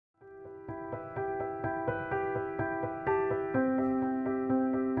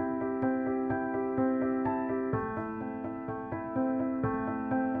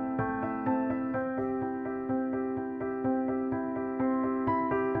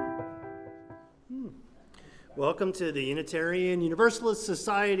Welcome to the Unitarian Universalist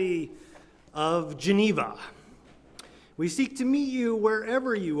Society of Geneva. We seek to meet you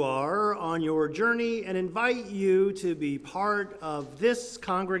wherever you are on your journey and invite you to be part of this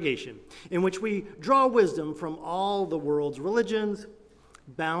congregation in which we draw wisdom from all the world's religions,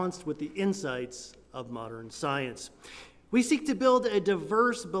 balanced with the insights of modern science. We seek to build a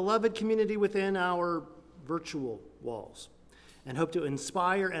diverse, beloved community within our virtual walls, and hope to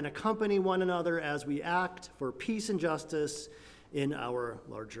inspire and accompany one another as we act for peace and justice in our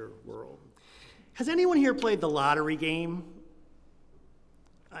larger world. Has anyone here played the lottery game?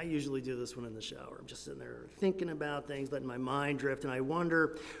 I usually do this one in the shower. I'm just sitting there thinking about things, letting my mind drift, and I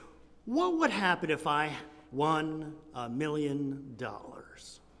wonder, what would happen if I won $1 million?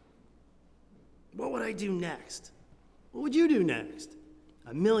 What would I do next? What would you do next?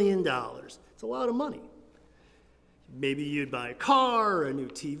 $1 million. It's a lot of money. Maybe you'd buy a car, a new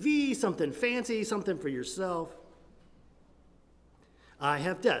TV, something fancy, something for yourself. I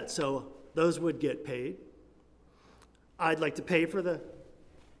have debt, so those would get paid. I'd like to pay for the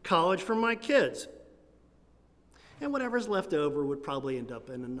college for my kids. And whatever's left over would probably end up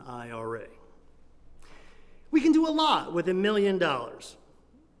in an IRA. We can do a lot with $1 million.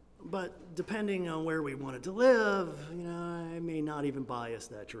 But depending on where we wanted to live, I may not even buy us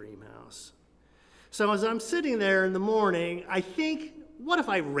that dream house. So as I'm sitting there in the morning, I think, what if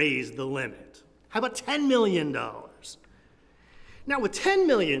I raised the limit? How about $10 million? Now with $10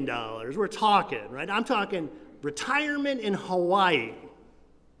 million, we're talking, right? I'm talking retirement in Hawaii.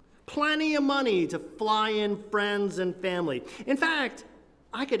 Plenty of money to fly in friends and family. In fact,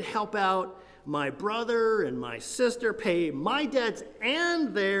 I could help out my brother and my sister, pay my debts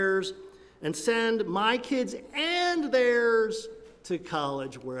and theirs, and send my kids and theirs to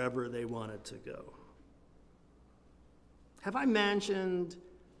college wherever they wanted to go. Have I mentioned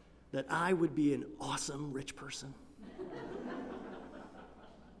that I would be an awesome rich person?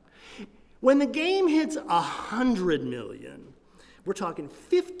 When the game hits 100 million, we're talking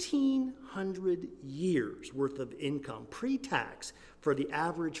 1,500 years worth of income pre-tax for the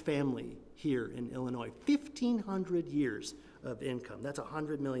average family here in Illinois. 1,500 years of income. That's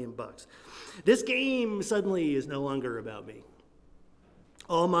 100 million bucks. This game suddenly is no longer about me.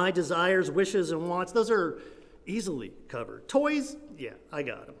 All my desires, wishes, and wants, those are easily covered. Toys, yeah, I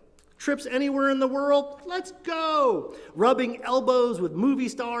got them. Trips anywhere in the world, let's go. Rubbing elbows with movie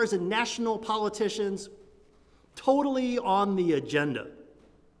stars and national politicians, totally on the agenda.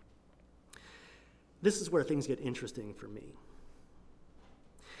 This is where things get interesting for me.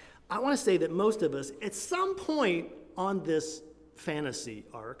 I want to say that most of us, at some point on this fantasy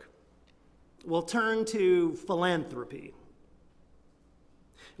arc, will turn to philanthropy.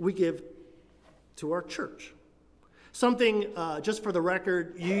 We give to our church. Something, just for the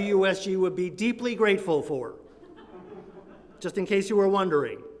record, UUSG would be deeply grateful for, just in case you were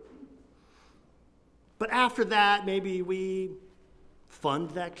wondering. But after that, maybe we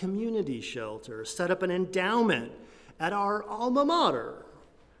fund that community shelter, set up an endowment at our alma mater,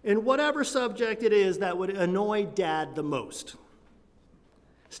 in whatever subject it is that would annoy Dad the most.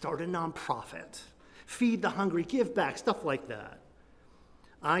 Start a nonprofit, feed the hungry, give back, stuff like that.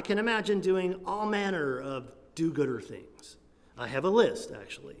 I can imagine doing all manner of do-gooder things. I have a list,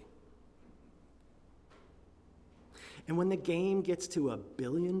 actually. And when the game gets to $1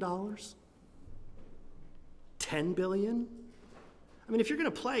 billion, $10 billion, I mean, if you're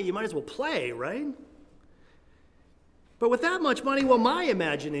going to play, you might as well play, right? But with that much money, well, my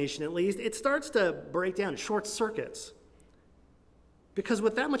imagination at least, it starts to break down, short circuits. Because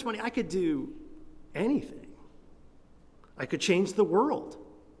with that much money, I could do anything. I could change the world.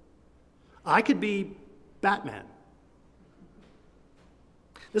 I could be Batman.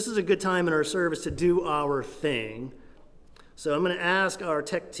 This is a good time in our service to do our thing. So I'm going to ask our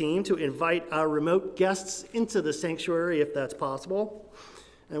tech team to invite our remote guests into the sanctuary if that's possible.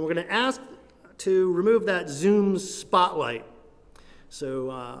 And we're going to ask to remove that Zoom spotlight. So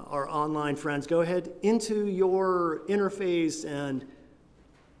our online friends, go ahead into your interface and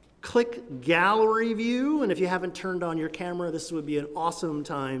click gallery view. And if you haven't turned on your camera, this would be an awesome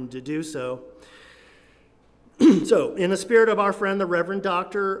time to do so. So, in the spirit of our friend, the Reverend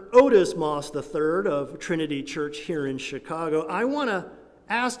Dr. Otis Moss III of Trinity Church here in Chicago, I want to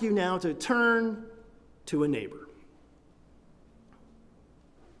ask you now to turn to a neighbor.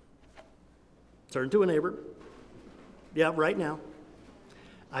 Turn to a neighbor. Yeah, right now.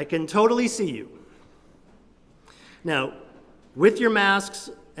 I can totally see you. Now, with your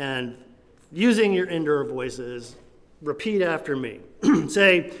masks and using your indoor voices, repeat after me.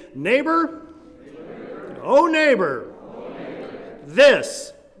 Say, neighbor. Oh neighbor,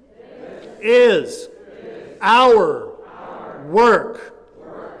 this is Our work.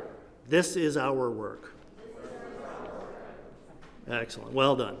 This is our work. Excellent.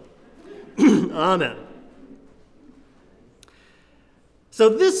 Well done. Amen. So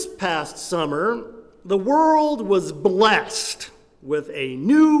this past summer, the world was blessed with a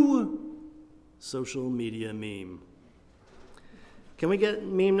new social media meme. Can we get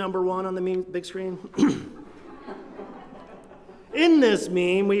meme number 1 on the big screen? In this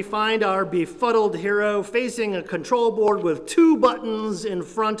meme, we find our befuddled hero facing a control board with 2 buttons in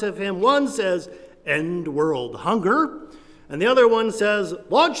front of him. One says, "End world hunger," and the other one says,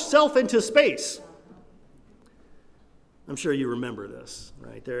 "Launch self into space." I'm sure you remember this,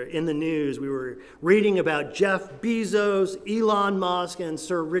 right? There in the news, we were reading about Jeff Bezos, Elon Musk, and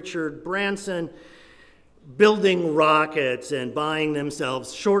Sir Richard Branson building rockets and buying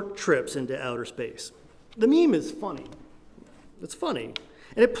themselves short trips into outer space. The meme is funny. It's funny.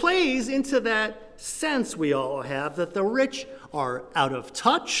 And it plays into that sense we all have that the rich are out of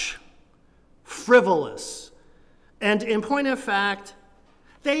touch, frivolous, and in point of fact,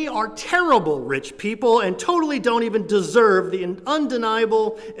 they are terrible rich people and totally don't even deserve the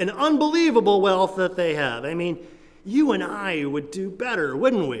undeniable and unbelievable wealth that they have. I mean, you and I would do better,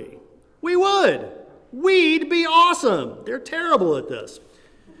 wouldn't we? We would. We'd be awesome. They're terrible at this.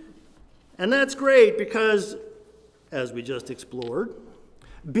 And that's great because, as we just explored,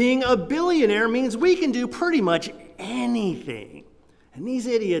 being a billionaire means we can do pretty much anything. And these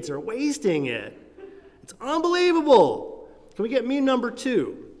idiots are wasting it. It's unbelievable. Can we get meme number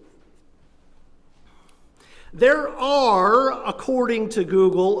 2? There are, according to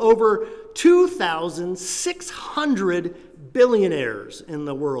Google, over 2,600 billionaires in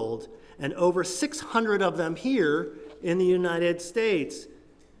the world, and over 600 of them here in the United States.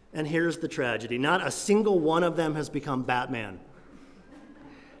 And here's the tragedy. Not a single one of them has become Batman.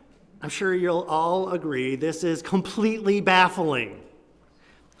 I'm sure you'll all agree this is completely baffling.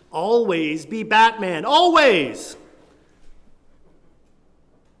 Always be Batman, always!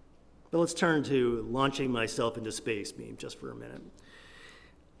 But let's turn to launching myself into space meme just for a minute.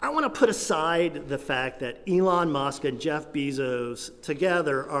 I want to put aside the fact that Elon Musk and Jeff Bezos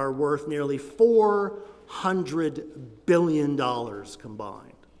together are worth nearly $400 billion combined.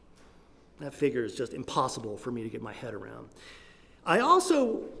 That figure is just impossible for me to get my head around. I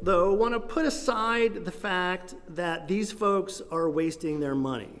also, though, want to put aside the fact that these folks are wasting their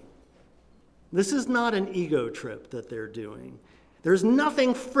money. This is not an ego trip that they're doing. There's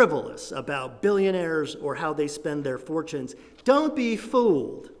nothing frivolous about billionaires or how they spend their fortunes. Don't be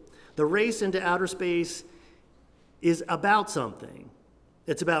fooled. The race into outer space is about something.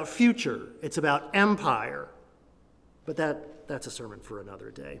 It's about future. It's about empire. But that's a sermon for another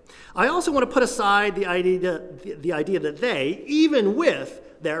day. I also want to put aside the idea that they, even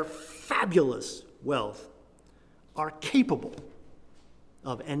with their fabulous wealth, are capable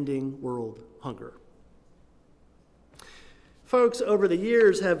of ending world hunger. Folks over the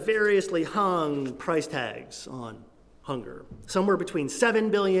years have variously hung price tags on hunger, somewhere between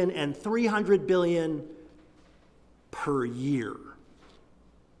 $7 billion and $300 billion per year.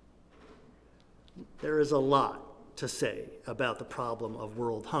 There is a lot to say about the problem of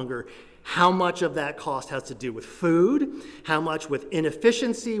world hunger. How much of that cost has to do with food, how much with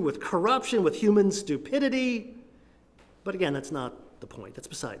inefficiency, with corruption, with human stupidity. But again, that's not the point. That's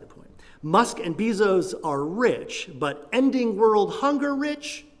beside the point. Musk and Bezos are rich, but ending world hunger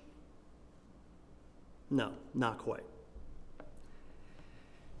rich? No, not quite.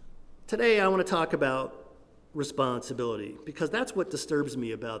 Today I want to talk about responsibility, because that's what disturbs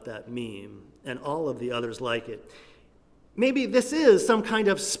me about that meme and all of the others like it. Maybe this is some kind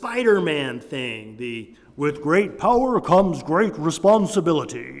of Spider-Man thing, the "with great power comes great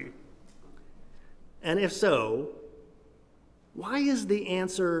responsibility." And if so, why is the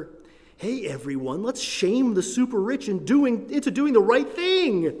answer, "Hey everyone, let's shame the super rich into doing the right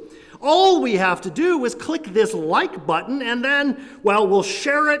thing. All we have to do is click this like button and then, well, we'll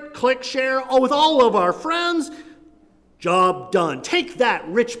share it, click share with all of our friends. Job done. Take that,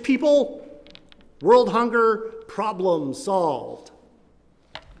 rich people. World hunger, problem solved."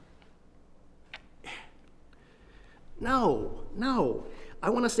 No. I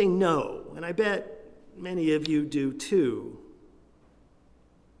want to say no, and I bet many of you do too.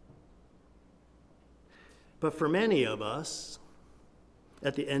 But for many of us,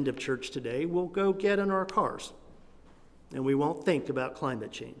 at the end of church today, we'll go get in our cars, and we won't think about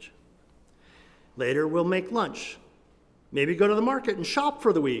climate change. Later, we'll make lunch, maybe go to the market and shop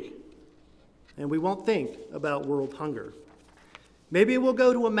for the week, and we won't think about world hunger. Maybe we'll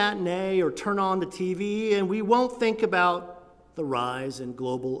go to a matinee or turn on the TV, and we won't think about the rise in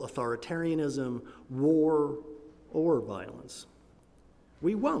global authoritarianism, war, or violence.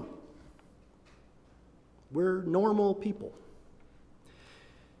 We won't. We're normal people.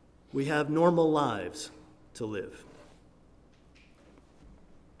 We have normal lives to live.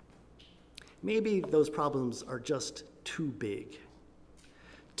 Maybe those problems are just too big,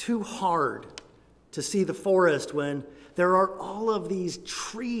 too hard to see the forest when there are all of these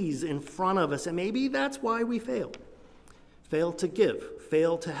trees in front of us, and maybe that's why we fail. Fail to give,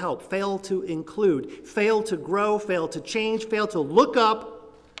 fail to help, fail to include, fail to grow, fail to change, fail to look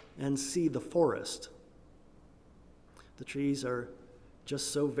up and see the forest. The trees are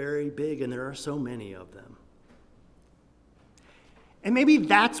just so very big, and there are so many of them. And maybe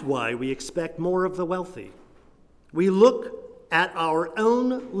that's why we expect more of the wealthy. We look at our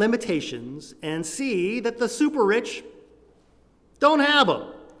own limitations and see that the super rich don't have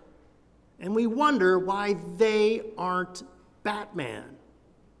them. And we wonder why they aren't Batman.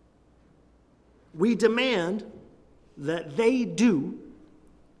 We demand that they do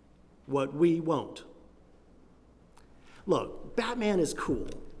what we won't. Look, Batman is cool,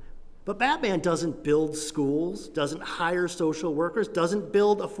 but Batman doesn't build schools, doesn't hire social workers, doesn't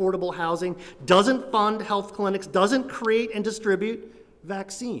build affordable housing, doesn't fund health clinics, doesn't create and distribute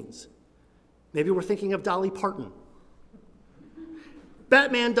vaccines. Maybe we're thinking of Dolly Parton.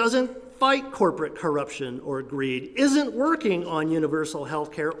 Batman doesn't fight corporate corruption or greed, isn't working on universal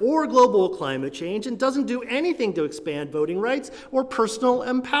health care or global climate change, and doesn't do anything to expand voting rights or personal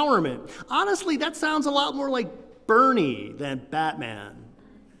empowerment. Honestly, that sounds a lot more like Bernie than Batman.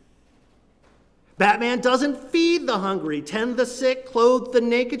 Batman doesn't feed the hungry, tend the sick, clothe the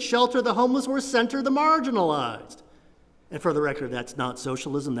naked, shelter the homeless, or center the marginalized. And for the record, that's not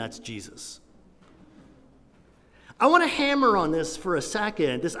socialism, that's Jesus. I want to hammer on this for a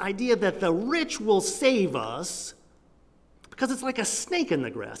second, this idea that the rich will save us, because it's like a snake in the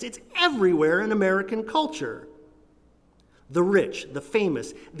grass. It's everywhere in American culture. The rich, the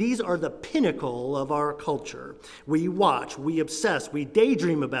famous, these are the pinnacle of our culture. We watch, we obsess, we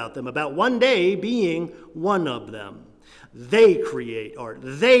daydream about them, about one day being one of them. They create art,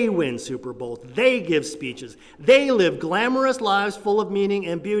 they win Super Bowls, they give speeches, they live glamorous lives full of meaning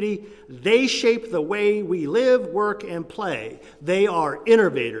and beauty. They shape the way we live, work, and play. They are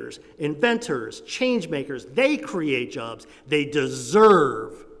innovators, inventors, change makers. They create jobs. They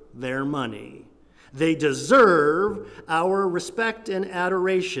deserve their money. They deserve our respect and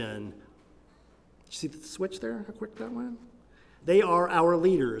adoration. See the switch there, how quick that went? They are our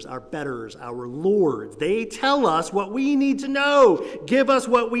leaders, our betters, our lords. They tell us what we need to know, give us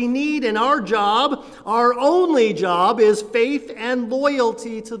what we need, and our job, our only job, is faith and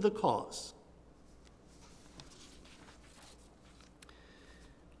loyalty to the cause.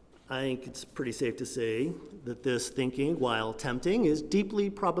 I think it's pretty safe to say that this thinking, while tempting, is deeply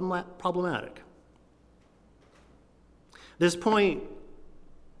problematic. This point,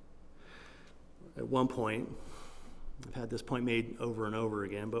 at one point, I've had this point made over and over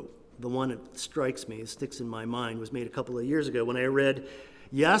again, but the one that strikes me, sticks in my mind, was made a couple of years ago when I read,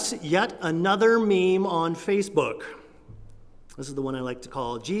 yes, yet another meme on Facebook. This is the one I like to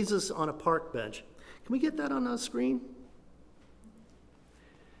call Jesus on a Park Bench. Can we get that on the screen?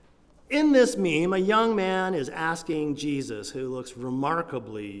 In this meme, a young man is asking Jesus, who looks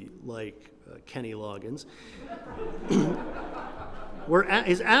remarkably like Kenny Loggins,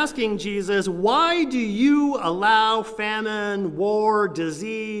 is asking Jesus, why do you allow famine, war,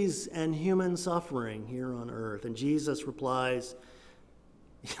 disease, and human suffering here on earth? And Jesus replies,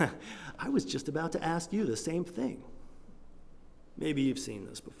 I was just about to ask you the same thing. Maybe you've seen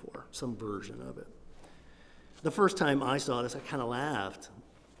this before, some version of it. The first time I saw this, I kind of laughed,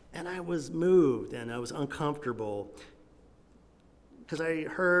 and I was moved, and I was uncomfortable, because I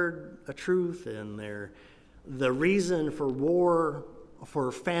heard a truth in there. The reason for war,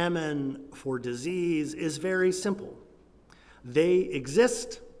 for famine, for disease is very simple. They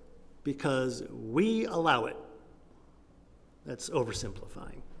exist because we allow it. That's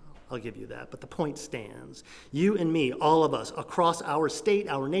oversimplifying. I'll give you that, but the point stands. You and me, all of us, across our state,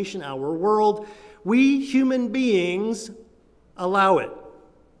 our nation, our world, we human beings allow it.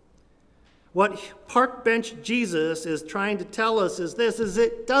 What Park Bench Jesus is trying to tell us is this, is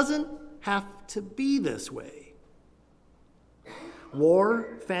it doesn't have to be this way.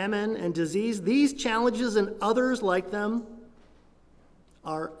 War, famine, and disease, these challenges and others like them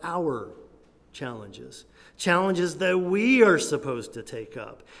are our challenges. Challenges that we are supposed to take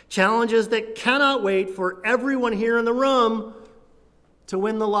up. Challenges that cannot wait for everyone here in the room to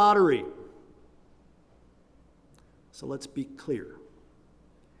win the lottery. So let's be clear.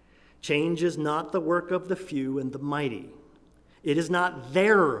 Change is not the work of the few and the mighty. It is not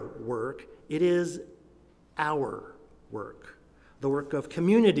their work, it is our work. The work of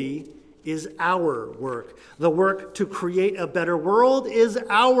community is our work. The work to create a better world is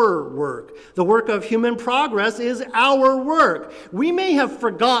our work. The work of human progress is our work. We may have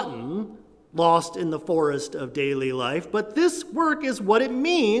forgotten, lost in the forest of daily life, but this work is what it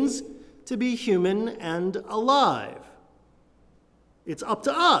means to be human and alive. It's up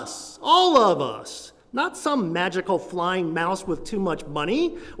to us, all of us, not some magical flying mouse with too much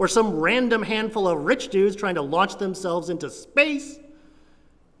money or some random handful of rich dudes trying to launch themselves into space.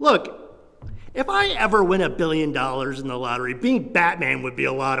 Look, if I ever win $1 billion in the lottery, being Batman would be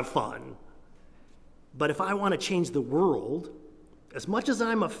a lot of fun. But if I want to change the world, as much as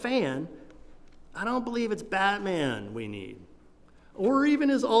I'm a fan, I don't believe it's Batman we need. Or even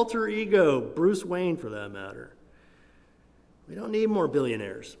his alter ego, Bruce Wayne for that matter. We don't need more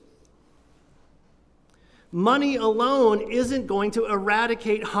billionaires. Money alone isn't going to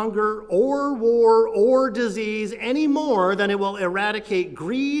eradicate hunger or war or disease any more than it will eradicate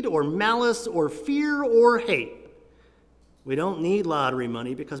greed or malice or fear or hate. We don't need lottery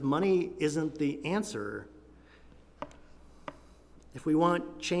money because money isn't the answer. If we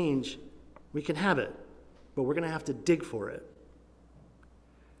want change, we can have it, but we're going to have to dig for it.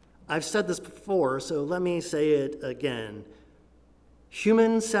 I've said this before, so let me say it again.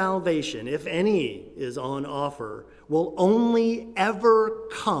 Human salvation, if any is on offer, will only ever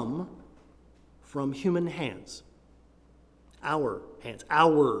come from human hands. Our hands,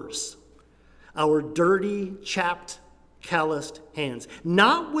 ours. Our dirty, chapped, calloused hands.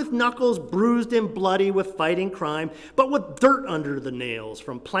 Not with knuckles bruised and bloody with fighting crime, but with dirt under the nails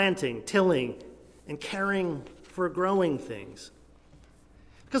from planting, tilling, and caring for growing things.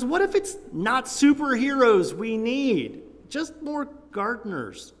 Because what if it's not superheroes we need? Just more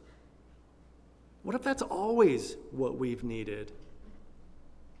gardeners. What if that's always what we've needed?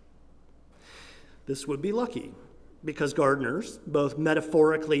 This would be lucky, because gardeners, both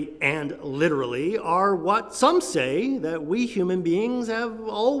metaphorically and literally, are what some say that we human beings have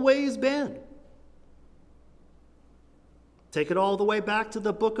always been. Take it all the way back to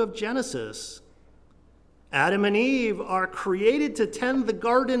the book of Genesis. Adam and Eve are created to tend the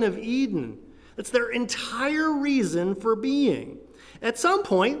Garden of Eden. That's their entire reason for being. At some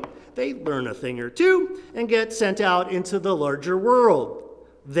point, they learn a thing or two and get sent out into the larger world.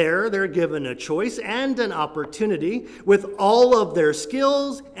 There, they're given a choice and an opportunity with all of their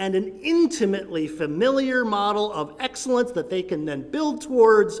skills and an intimately familiar model of excellence that they can then build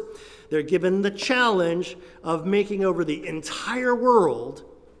towards. They're given the challenge of making over the entire world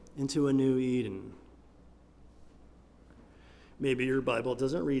into a new Eden. Maybe your Bible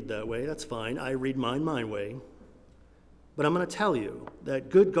doesn't read that way. That's fine. I read mine my way. But I'm going to tell you that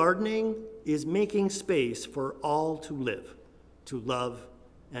good gardening is making space for all to live, to love,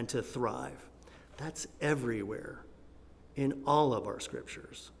 and to thrive. That's everywhere in all of our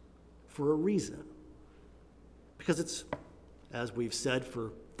scriptures for a reason. Because it's, as we've said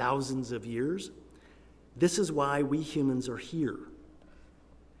for thousands of years, this is why we humans are here.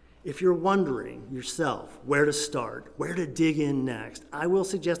 If you're wondering yourself where to start, where to dig in next, I will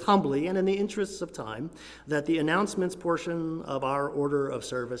suggest humbly and in the interests of time that the announcements portion of our order of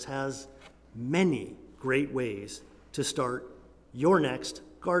service has many great ways to start your next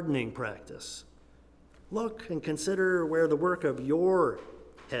gardening practice. Look and consider where the work of your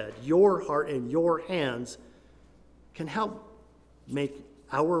head, your heart, and your hands can help make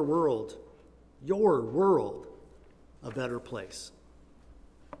our world, your world, a better place.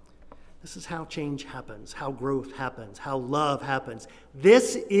 This is how change happens, how growth happens, how love happens.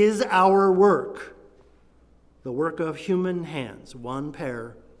 This is our work, the work of human hands, one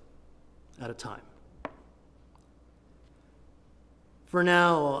pair at a time. For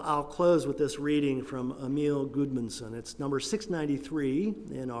now, I'll close with this reading from Emil Gudmundsson. It's number 693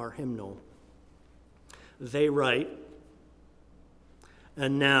 in our hymnal. They write,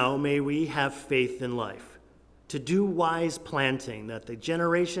 "And now may we have faith in life, to do wise planting, that the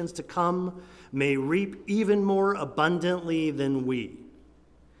generations to come may reap even more abundantly than we.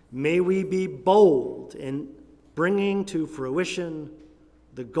 May we be bold in bringing to fruition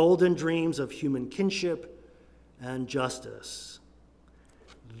the golden dreams of human kinship and justice.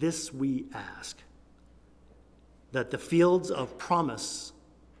 This we ask, that the fields of promise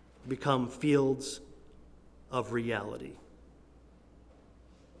become fields of reality."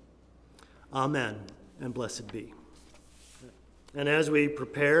 Amen. And blessed be. And as we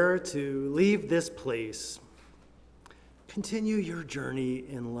prepare to leave this place, continue your journey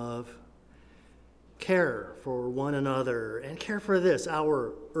in love. Care for one another and care for this,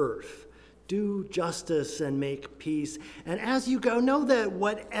 our earth. do justice and make peace. And as you go, know that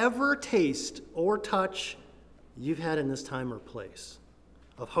whatever taste or touch you've had in this time or place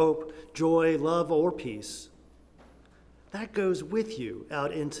of hope, joy, love, or peace, that goes with you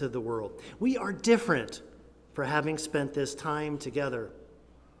out into the world. We are different for having spent this time together.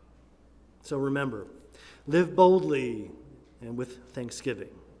 So remember, live boldly and with thanksgiving.